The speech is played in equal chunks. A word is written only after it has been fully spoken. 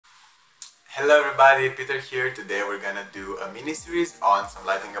Hello everybody, Peter here. Today we're gonna do a mini series on some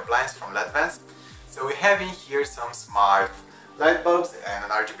lighting appliances from LEDVANCE. So we have in here some smart light bulbs and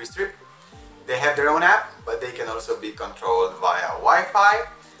an RGB strip. They have their own app, but they can also be controlled via Wi-Fi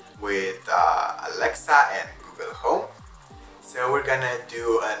with Alexa and Google Home. So we're gonna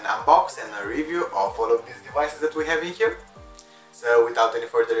do an unbox and a review of all of these devices that we have in here. So without any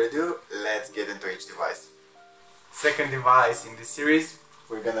further ado, let's get into each device. Second device in this series,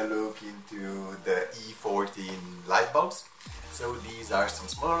 we're gonna look into the E14 light bulbs. So these are some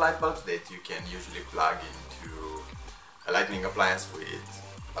smaller light bulbs that you can usually plug into a lighting appliance with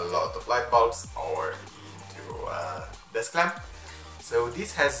a lot of light bulbs or into a desk lamp. So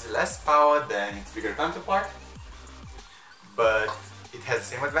this has less power than its bigger counterpart, but it has the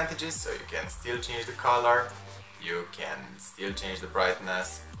same advantages. So you can still change the color, you can still change the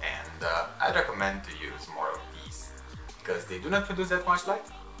brightness, and I'd recommend to use more of these because they do not produce that much light.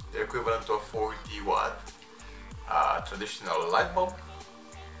 They're equivalent to a 40-watt traditional light bulb.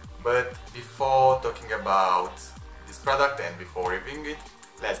 But before talking about this product and before reviewing it,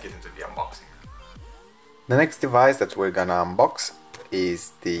 let's get into the unboxing. The next device that we're gonna unbox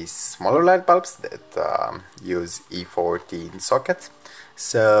is the smaller light bulbs that use E14 sockets.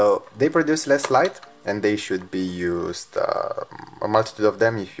 So they produce less light and they should be used a multitude of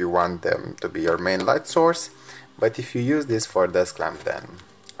them if you want them to be your main light source. But if you use this for a desk lamp, then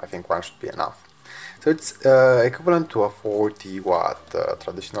I think one should be enough. So it's equivalent to a 40-watt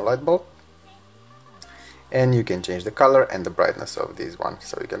traditional light bulb. And you can change the color and the brightness of these ones.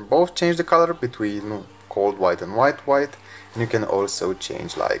 So you can both change the color between cold white and white white. And you can also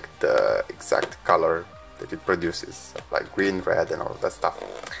change like the exact color that it produces, like green, red and all that stuff.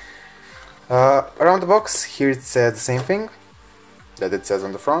 Around the box, here it says the same thing that it says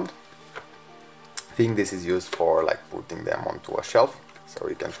on the front. I think this is used for like putting them onto a shelf, so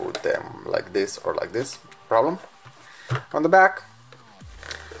you can put them like this or like this, no problem. On the back,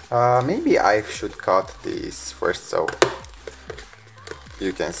 maybe I should cut this first so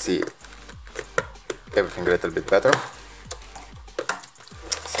you can see everything a little bit better.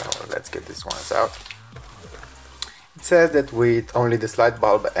 So let's get this one out. It says that with only this light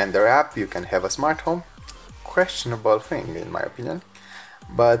bulb and their app you can have a smart home. Questionable thing in my opinion,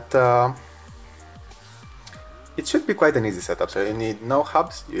 but it should be quite an easy setup. So you need no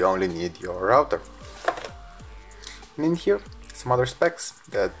hubs, you only need your router. And in here, some other specs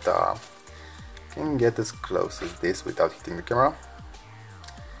that can get as close as this without hitting the camera.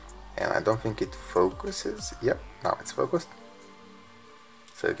 And I don't think it focuses. Yep, now it's focused.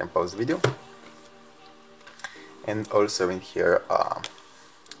 So you can pause the video. And also in here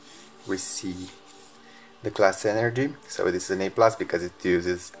we see the class energy. So this is an A+ because it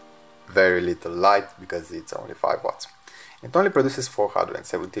uses very little light because it's only 5 watts. It only produces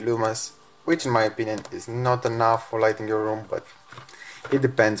 470 lumens, which in my opinion is not enough for lighting your room, but it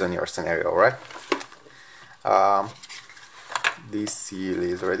depends on your scenario, right? This seal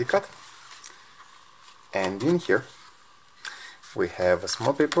is already cut, and in here we have a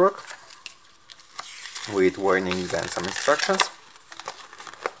small paperwork with warnings and some instructions.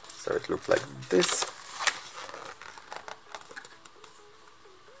 So it looks like this.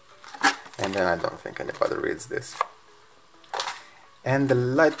 And then I don't think anybody reads this. And the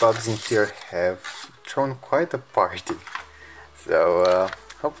light bulbs in here have thrown quite a party. So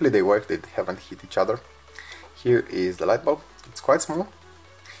hopefully they work, they haven't hit each other. Here is the light bulb, it's quite small.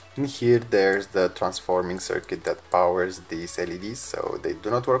 In here there's the transforming circuit that powers these LEDs, so they do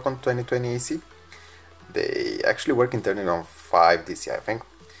not work on 2020 AC. They actually work internally on 5 DC, I think.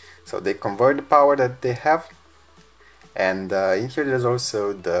 So they convert the power that they have. And in here there's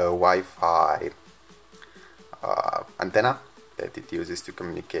also the Wi-Fi antenna that it uses to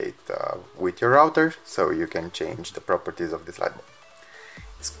communicate with your router, so you can change the properties of this light bulb.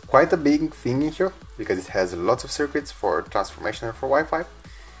 It's quite a big thing in here because it has lots of circuits for transformation and for Wi-Fi.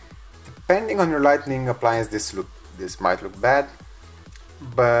 Depending on your lighting appliance, this might look bad,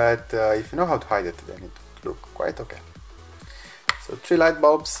 but if you know how to hide it, then it will look quite okay. So 3 light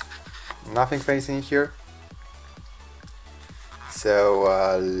bulbs, nothing fancy in here.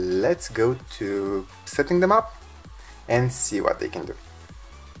 So let's go to setting them up and see what they can do.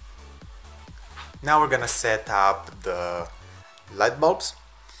 Now we're gonna set up the light bulbs.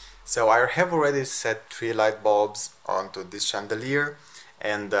 So I have already set 3 light bulbs onto this chandelier,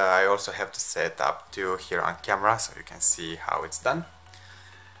 and I also have to set up 2 here on camera so you can see how it's done.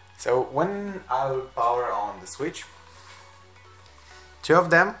 So when I'll power on the switch, 2 of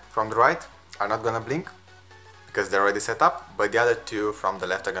them from the right are not gonna blink because they're already set up, but the other 2 from the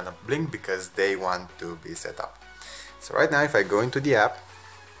left are gonna blink because they want to be set up. So right now if I go into the app,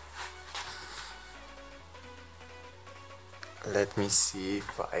 Let me see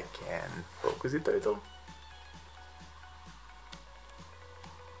if I can focus it a little.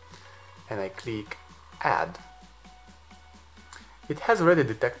 And I click add. It has already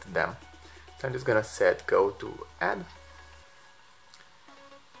detected them. So I'm just gonna set go to add.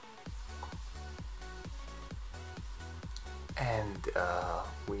 And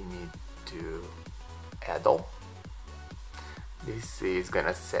we need to add all. This is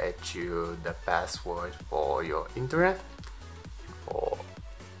gonna set you the password for your internet, for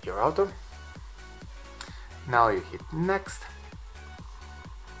your router. Now you hit next,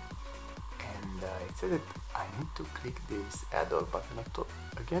 and it said that I need to click this add all button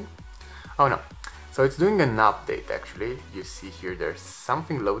again. Oh no, so it's doing an update actually. You see here there's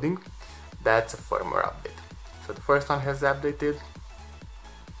something loading. That's a firmware update. So the first one has updated.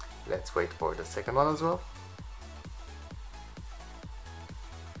 Let's wait for the second one as well.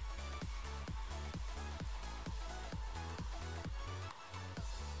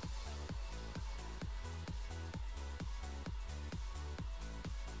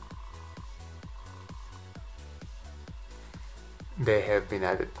 They have been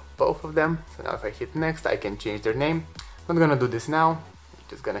added, both of them. So now if I hit next, I can change their name. I'm not gonna do this now. I'm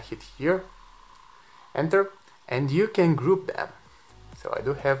just gonna hit here, enter, and you can group them. So I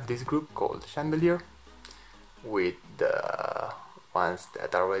do have this group called chandelier with the ones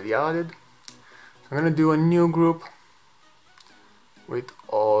that are already added. So I'm gonna do a new group with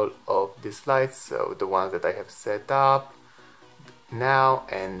all of these lights. So the ones that I have set up now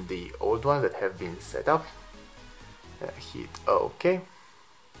and the old ones that have been set up. Hit OK.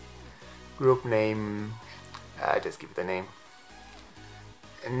 Group name, just give it a name.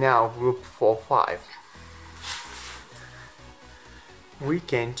 And now group 4-5. We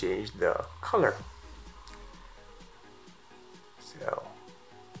can change the color. So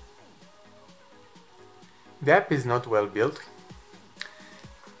the app is not well built.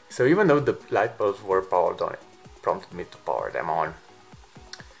 So even though the light bulbs were powered on, it prompted me to power them on.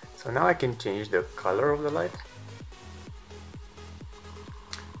 So now I can change the color of the light.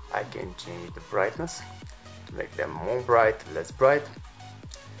 I can change the brightness to make them more bright, less bright.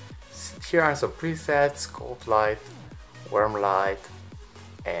 Here are some presets: cold light, warm light,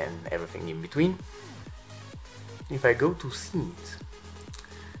 and everything in between. If I go to scenes,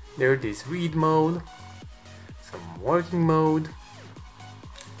 there is read mode, some working mode,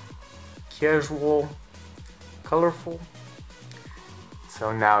 casual, colorful.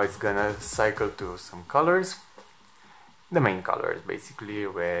 So now it's gonna cycle to some colors. The main colors, basically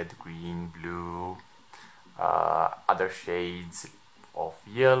red, green, blue, other shades of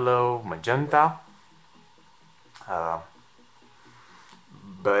yellow, magenta.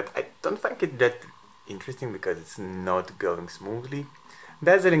 But I don't find it that interesting because it's not going smoothly.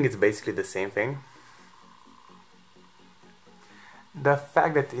 Dazzling is basically the same thing. The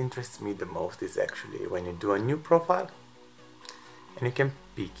fact that interests me the most is actually when you do a new profile and you can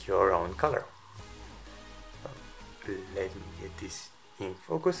pick your own color. Let me get this in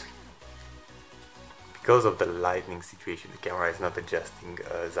focus. Because of the lighting situation, the camera is not adjusting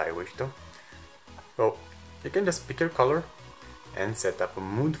as I wish to. So you can just pick your color and set up a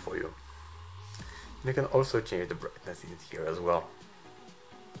mood for you. You can also change the brightness in it here as well.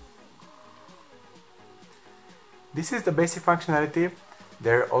 This is the basic functionality.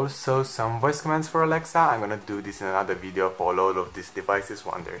 There are also some voice commands for Alexa. I'm gonna do this in another video for all of these devices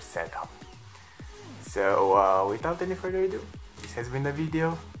when they're set up. So without any further ado, this has been the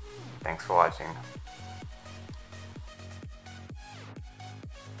video. Thanks for watching.